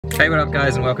Hey, what up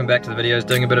guys, and welcome back to the videos.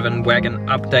 Doing a bit of a wagon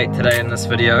update today in this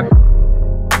video.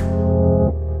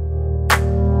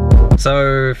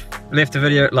 So, left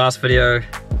the last video,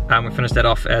 we finished that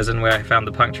off as in where I found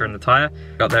the puncture in the tyre.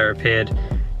 Got that repaired,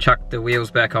 chucked the wheels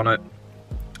back on it,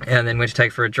 and then went to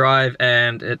take for a drive,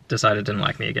 and it decided it didn't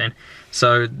like me again.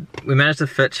 So we managed to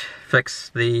fix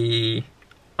the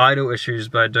idle issues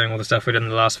by doing all the stuff we did in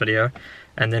the last video,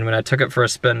 and then when I took it for a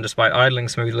spin, despite idling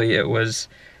smoothly, it was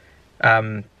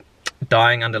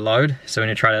dying under load. So when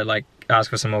you try to like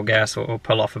ask for some more gas or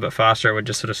pull off a bit faster, it would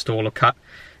just sort of stall or cut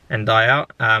and die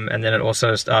out. And then it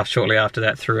also shortly after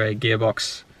that threw a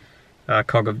gearbox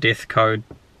cog of death code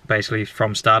basically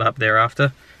from startup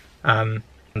thereafter. Did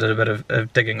a bit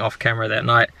of digging off camera that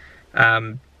night,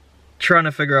 trying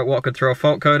to figure out what could throw a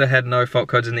fault code. I had no fault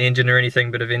codes in the engine or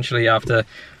anything, but eventually after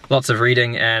lots of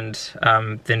reading and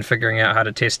then figuring out how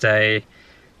to test an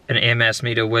Airmass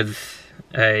meter with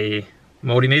a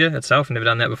multimeter itself, never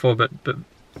done that before, but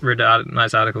read a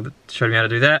nice article that showed me how to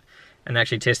do that, and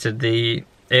actually tested the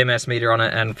Airmass meter on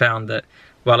it and found that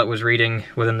while it was reading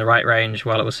within the right range,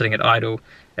 while it was sitting at idle,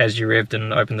 as you revved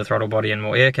and opened the throttle body and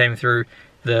more air came through,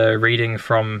 the reading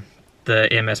from the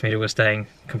Airmass meter was staying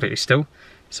completely still.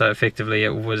 So effectively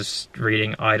it was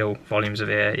reading idle volumes of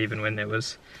air even when there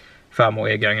was far more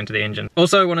air going into the engine.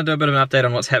 Also, I want to do a bit of an update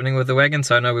on what's happening with the wagon.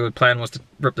 So I know our plan was to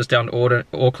rip this down to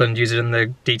Auckland, use it in the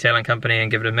detailing company and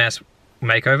give it a mass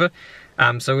makeover.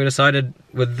 So we decided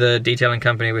with the detailing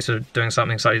company, we're sort of doing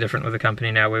something slightly different with the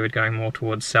company now, where we're going more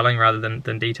towards selling rather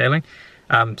than detailing.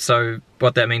 So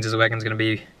what that means is the wagon's going to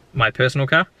be my personal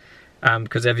car.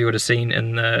 Because as you would have seen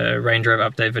in the Range Rover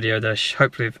update video that I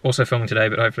hopefully also filming today,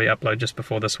 but hopefully upload just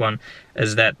before this one,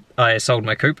 is that I sold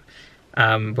my coupe,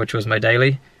 which was my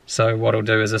daily. So what I'll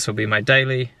do is this will be my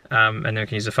daily, and then we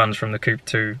can use the funds from the coupe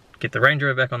to get the Range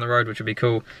Rover back on the road, which would be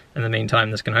cool. In the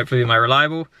meantime, this can hopefully be my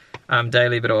reliable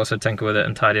daily, but I'll also tinker with it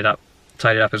and tidy it up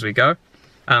as we go.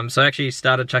 So I actually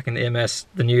started chucking the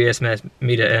new Airmass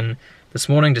meter in this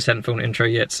morning, just hadn't filmed an intro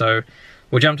yet, so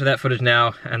we'll jump to that footage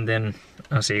now, and then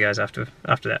I'll see you guys after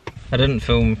that. I didn't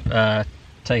film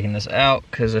taking this out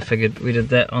because I figured we did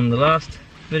that on the last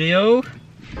video,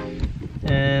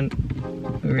 and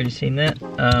we've already seen that.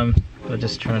 We're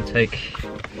just trying to take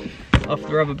off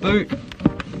the rubber boot.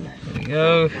 There we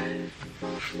go.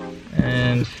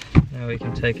 And now we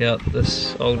can take out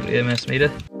this old Airmass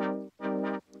meter.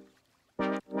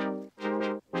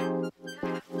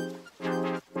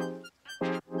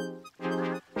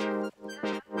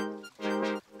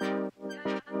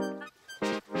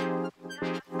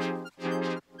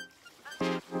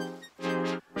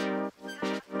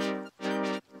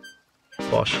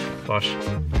 Bosh, bosh.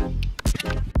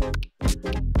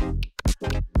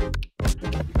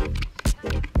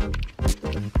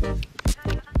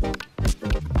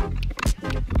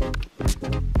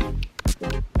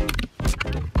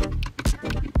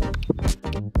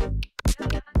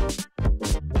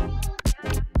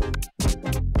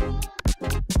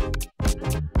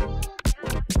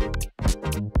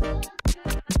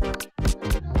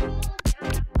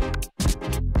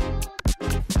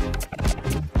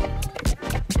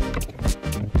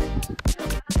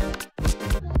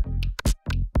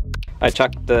 I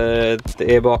chucked the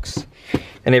airbox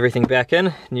and everything back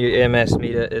in. New Airmass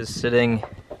meter is sitting,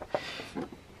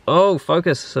 oh,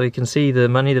 focus, so you can see the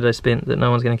money that I spent that no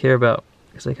one's going to care about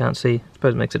because they can't see. I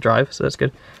suppose it makes it drive, so that's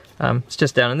good. It's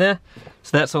just down in there,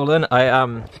 so that's all in.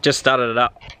 I just started it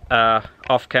up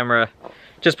off camera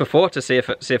just before to see if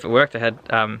it worked. I had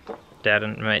Dad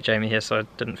and mate Jamie here, so I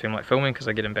didn't feel like filming because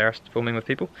I get embarrassed filming with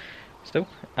people still.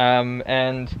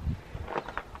 And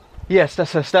yes,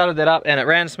 so I started that up and it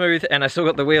ran smooth, and I still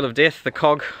got the wheel of death, the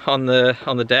cog on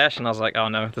the dash, and I was like, oh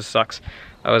no, this sucks.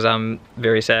 I was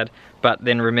very sad, but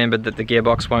then remembered that the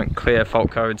gearbox won't clear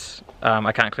fault codes.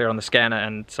 I can't clear it on the scanner,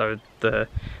 and so did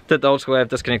the old school way. I've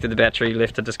disconnected the battery,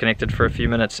 left it disconnected for a few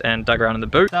minutes, and dug around in the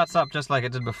boot. Starts up just like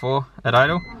it did before at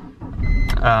idle,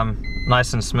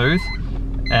 nice and smooth,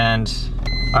 and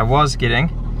I was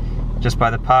getting, just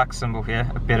by the park symbol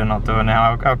here, I better not do it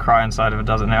now, I'll cry inside if it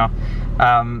does it now,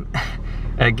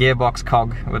 a gearbox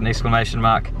cog with an exclamation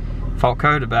mark fault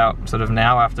code about sort of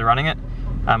now after running it.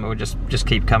 It would just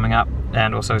keep coming up,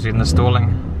 and also using the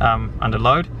stalling under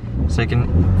load. So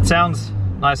it sounds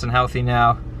nice and healthy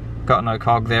now, got no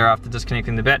cog there after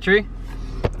disconnecting the battery.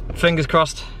 Fingers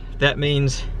crossed, that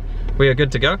means we are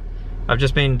good to go. I've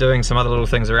just been doing some other little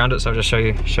things around it, so I'll just show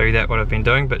you that what I've been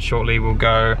doing, but shortly we'll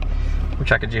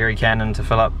chuck a jerry can in to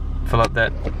fill up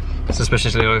that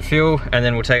suspiciously low fuel, and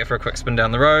then we'll take it for a quick spin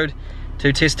down the road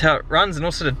to test how it runs, and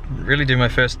also to really do my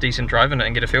first decent drive in it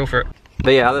and get a feel for it.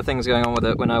 But yeah, other things going on with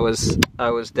it when I was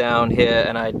down here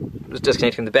and I was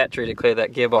disconnecting the battery to clear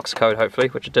that gearbox code, hopefully,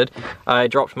 which it did. I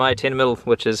dropped my 10mm,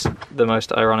 which is the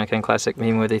most ironic and classic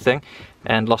meme-worthy thing,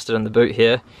 and lost it in the boot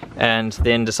here, and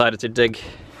then decided to dig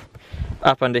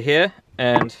up under here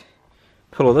and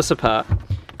pull all this apart,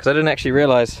 because I didn't actually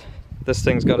realize this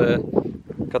thing's got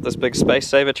this big space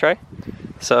saver tray.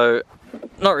 So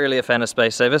not really a fan of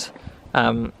space savers.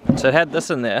 So it had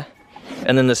this in there,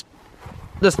 and then this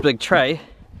big tray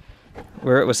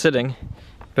where it was sitting,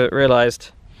 but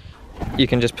realized you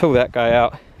can just pull that guy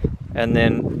out, and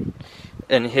then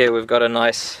in here we've got a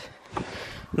nice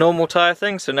normal tire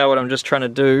thing. So now what I'm just trying to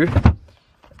do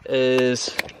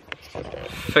is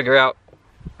figure out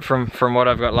from what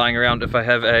I've got lying around if I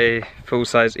have a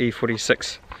full-size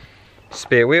E46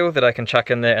 spare wheel that I can chuck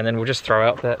in there, and then we'll just throw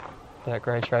out that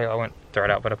grey tray. I won't throw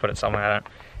it out, but I put it somewhere.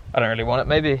 I don't really want it.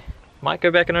 Maybe might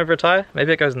go back in over a tire.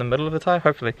 Maybe it goes in the middle of the tire,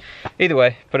 hopefully. Either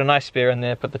way, put a nice spare in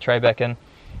there, put the tray back in,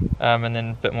 and then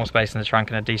a bit more space in the trunk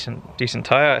and a decent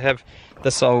tire. I have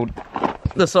this old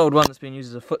one that's been used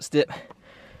as a footstep.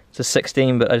 It's a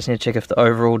 16, but I just need to check if the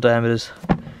overall diameter is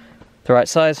the right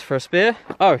size for a spare.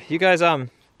 Oh, you guys,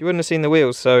 you wouldn't have seen the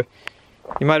wheels, so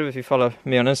you might have, if you follow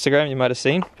me on Instagram, you might have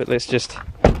seen, but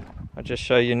I'll just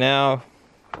show you now.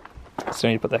 So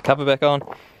I need to put that cover back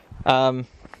on.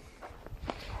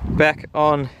 Back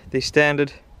on the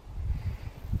standard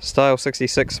style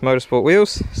 66 motorsport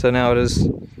wheels, so now it is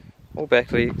all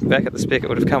back at the spec it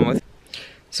would have come with.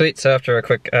 Sweet, so after a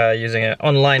quick using an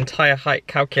online tyre height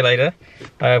calculator,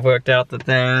 I've worked out that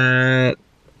that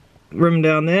rim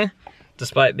down there,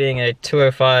 despite being a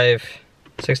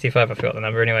 205/65, I forgot the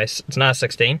number anyway, it's an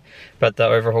R16, but the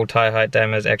overall tyre height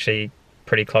diameter is actually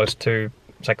pretty close to,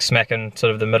 it's like smacking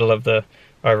sort of the middle of the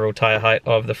overall tyre height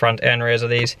of the front and rears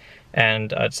of these,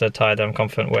 and it's a tyre that I'm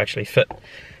confident will actually fit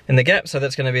in the gap, so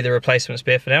that's going to be the replacement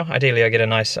spare for now. Ideally I get a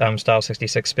nice style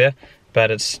 66 spare,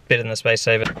 but it's better than the space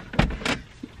saver.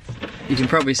 You can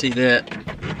probably see that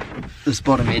this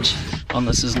bottom edge on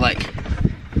this is like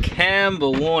camber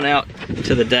worn out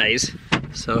to the days,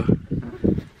 so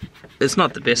it's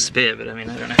not the best spare, but I mean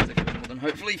I don't have to go more than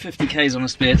hopefully 50 Ks on a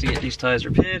spare to get these tyres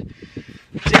repaired.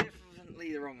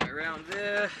 Definitely the wrong way around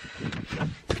there.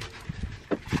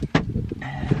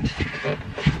 And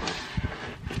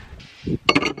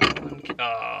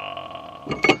oh.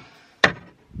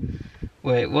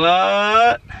 Wait,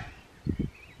 what?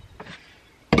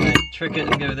 Can I trick it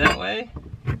and go that way?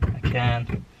 I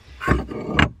can.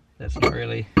 That's not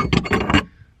really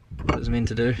what it's meant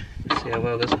to do. Let's see how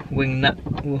well this wing nut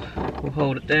will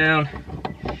hold it down.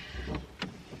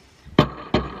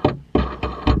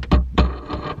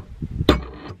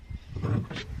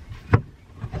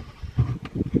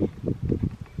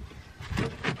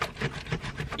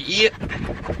 Yep.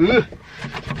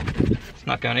 It's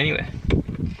not going anywhere.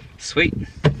 Sweet.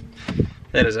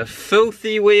 That is a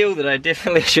filthy wheel that I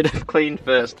definitely should have cleaned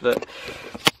first, but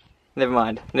never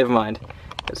mind, never mind.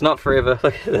 It's not forever.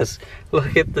 Look at this.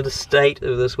 Look at the state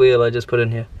of this wheel I just put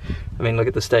in here. I mean, look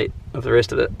at the state of the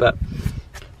rest of it, but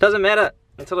doesn't matter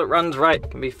until it runs right.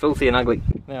 It can be filthy and ugly.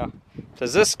 Now,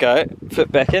 does this guy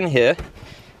fit back in here?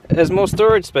 It has more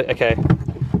storage space.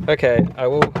 Okay, I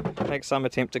will make some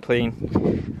attempt to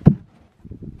clean.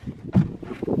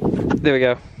 There we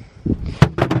go.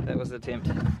 That was the attempt.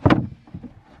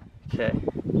 Okay.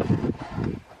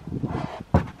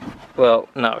 Well,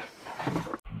 no.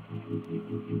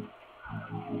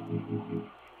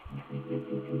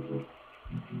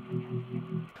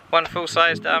 One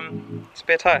full-sized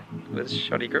spare tyre with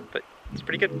shoddy grip, but it's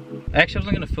pretty good. Actually, I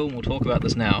wasn't going to film or talk about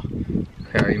this now.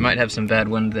 Okay, you might have some bad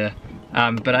wind there.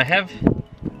 But I have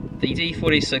these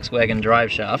E46 wagon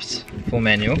drive shafts, full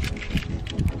manual,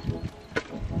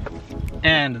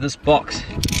 and this box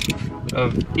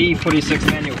of E46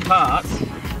 manual parts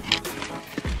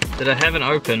that I haven't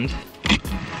opened,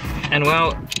 and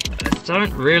well, I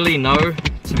don't really know,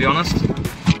 to be honest,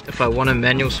 if I want to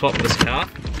manual swap this car.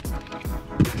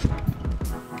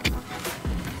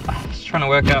 Just trying to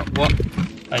work out what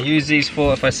I use these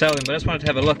for if I sell them, but I just wanted to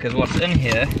have a look at what's in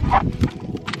here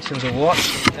in terms of what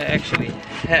I actually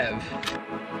have.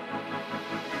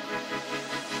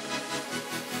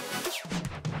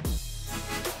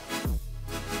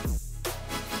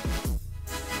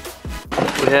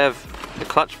 We have the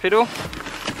clutch pedal,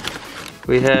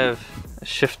 we have a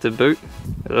shifter boot,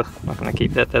 ugh, I'm not going to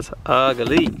keep that, that's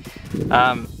ugly,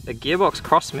 a gearbox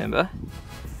cross member,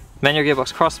 manual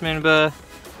gearbox cross member,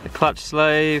 a clutch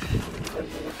slave,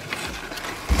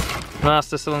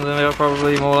 master cylinder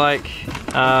probably more like,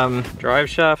 drive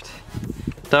shaft,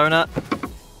 donut,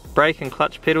 brake and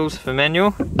clutch pedals for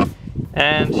manual,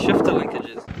 and shifter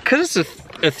linkages. because it's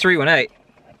a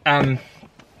 318,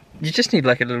 you just need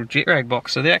like a little jet rag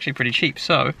box, so they're actually pretty cheap.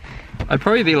 So I'd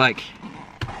probably be like,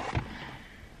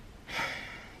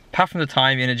 apart from the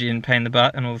time, energy, and pain in the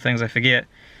butt and all the things I forget,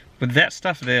 with that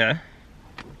stuff there,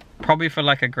 probably for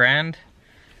like $1,000,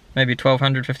 maybe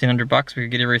 1,200, 1,500 bucks, we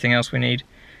could get everything else we need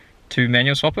to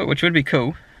manual swap it, which would be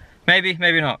cool. Maybe,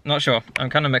 maybe not sure. I'm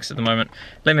kind of mixed at the moment.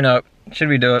 Let me know, should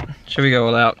we do it? Should we go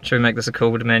all out? Should we make this a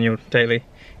cool manual daily?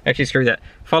 Actually, screw that.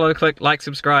 Follow, click, like,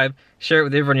 subscribe, share it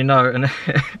with everyone you know, and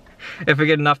if we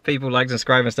get enough people like,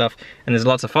 subscribe and stuff, and there's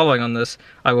lots of following on this,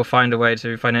 I will find a way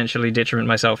to financially detriment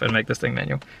myself and make this thing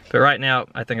manual. But right now,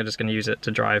 I think I'm just going to use it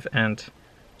to drive and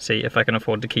see if I can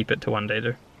afford to keep it to one day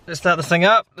do. Let's start this thing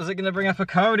up. Is it going to bring up a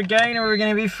code again, or are we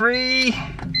going to be free?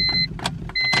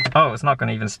 Oh, it's not going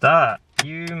to even start.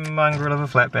 You mongrel of a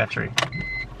flat battery.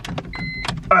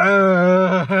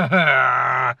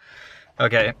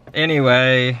 Okay,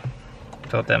 anyway,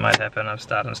 thought that might happen. I've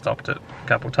started and stopped it a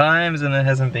couple times and it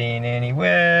hasn't been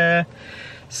anywhere.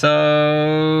 So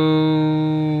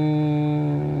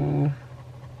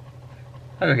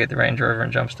I'll go get the Range Rover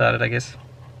and jump started, I guess.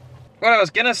 What I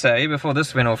was gonna say before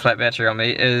this went all flat battery on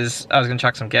me is I was gonna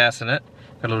chuck some gas in it,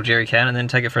 a little jerry can, and then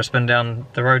take it for a spin down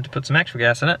the road to put some actual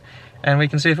gas in it, and we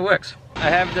can see if it works. I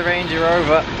have the Range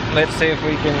Rover. Let's see if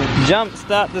we can jump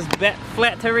start this bat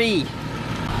flattery.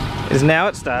 It is now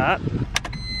at start.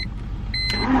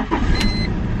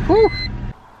 Woo.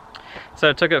 So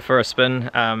I took it for a spin,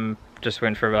 just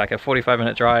went for like a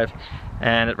 45-minute drive,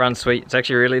 and it runs sweet. It's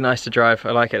actually really nice to drive.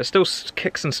 I like it. It still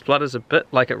kicks and splutters a bit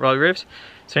like it roll revs.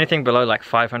 So anything below like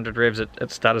 500 revs,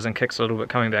 it stutters and kicks a little bit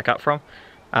coming back up from.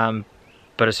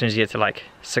 But as soon as you get to like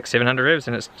 600-700 revs,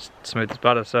 and it's smooth as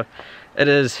butter. So it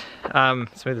is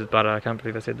smooth as butter. I can't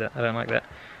believe I said that. I don't like that.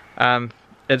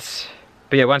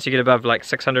 But yeah, once you get above like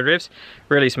 600 revs,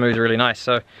 really smooth, really nice.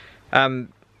 So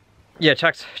yeah,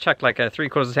 chucked like a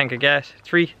 3/4 of a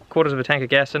tank of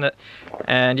gas in it,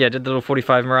 and yeah, did the little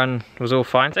 45 run. It was all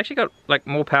fine. It's actually got like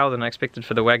more power than I expected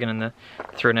for the wagon and the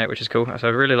 308, which is cool. So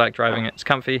I really like driving it. It's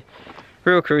comfy,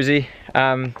 real cruisy.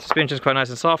 Suspension's quite nice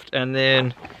and soft. And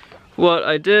then what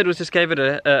I did was just gave it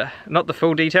a not the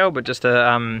full detail, but just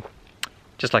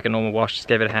like a normal wash. Just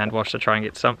gave it a hand wash to try and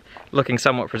get looking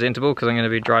somewhat presentable, because I'm going to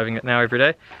be driving it now every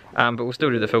day. But we'll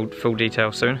still do the full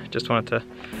detail soon. Just wanted to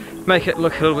make it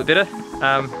look a little bit better.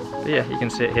 But yeah, you can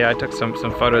see it here. I took some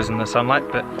photos in the sunlight,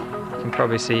 but you can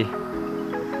probably see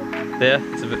there,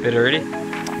 it's a bit better already.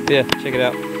 But yeah, check it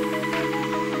out.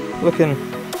 Looking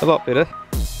a lot better.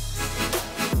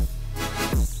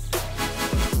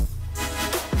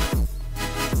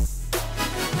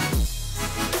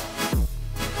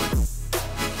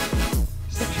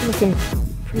 Looking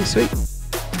pretty sweet.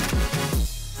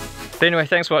 But anyway,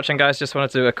 thanks for watching, guys. Just wanted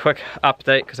to do a quick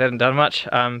update because I hadn't done much.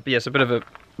 But yeah, it's a bit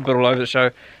all over the show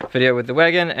video with the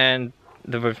wagon, and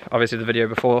obviously the video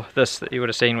before this that you would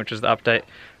have seen, which was the update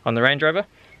on the Range Rover.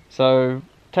 So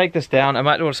take this down. I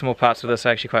might do some more parts of this.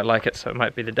 I actually quite like it, so it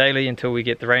might be the daily until we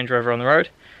get the Range Rover on the road.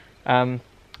 But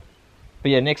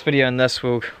yeah, next video in this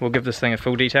we'll give this thing a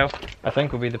full detail, I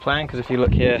think will be the plan, because if you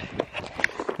look here,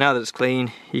 now that it's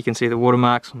clean, you can see the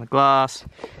watermarks on the glass,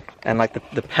 and like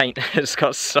the paint has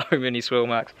got so many swirl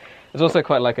marks. There's also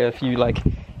quite like a few like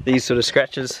these sort of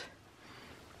scratches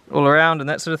all around and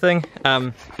that sort of thing.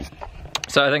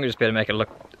 So I think we just better make it look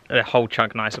a whole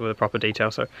chunk nicer with a proper detail.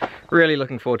 So really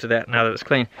looking forward to that now that it's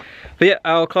clean. But yeah,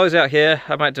 I'll close out here.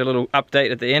 I might do a little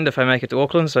update at the end if I make it to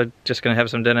Auckland. So just gonna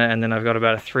have some dinner, and then I've got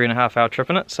about a 3.5 hour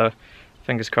trip in it. So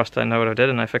fingers crossed I know what I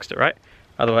did and I fixed it right.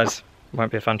 Otherwise, it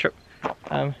won't be a fun trip.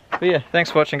 But yeah, thanks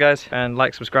for watching, guys, and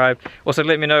like, subscribe. Also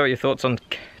let me know what your thoughts on,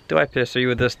 do I pursue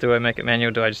with this, do I make it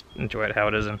manual, do I just enjoy it how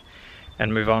it is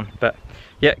and move on. But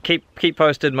yeah, keep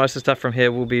posted. Most of the stuff from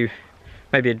here will be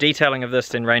maybe a detailing of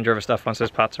this in Range Rover stuff once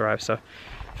those parts arrive. So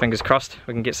fingers crossed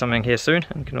we can get something here soon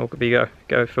and can all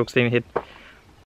go full steam ahead.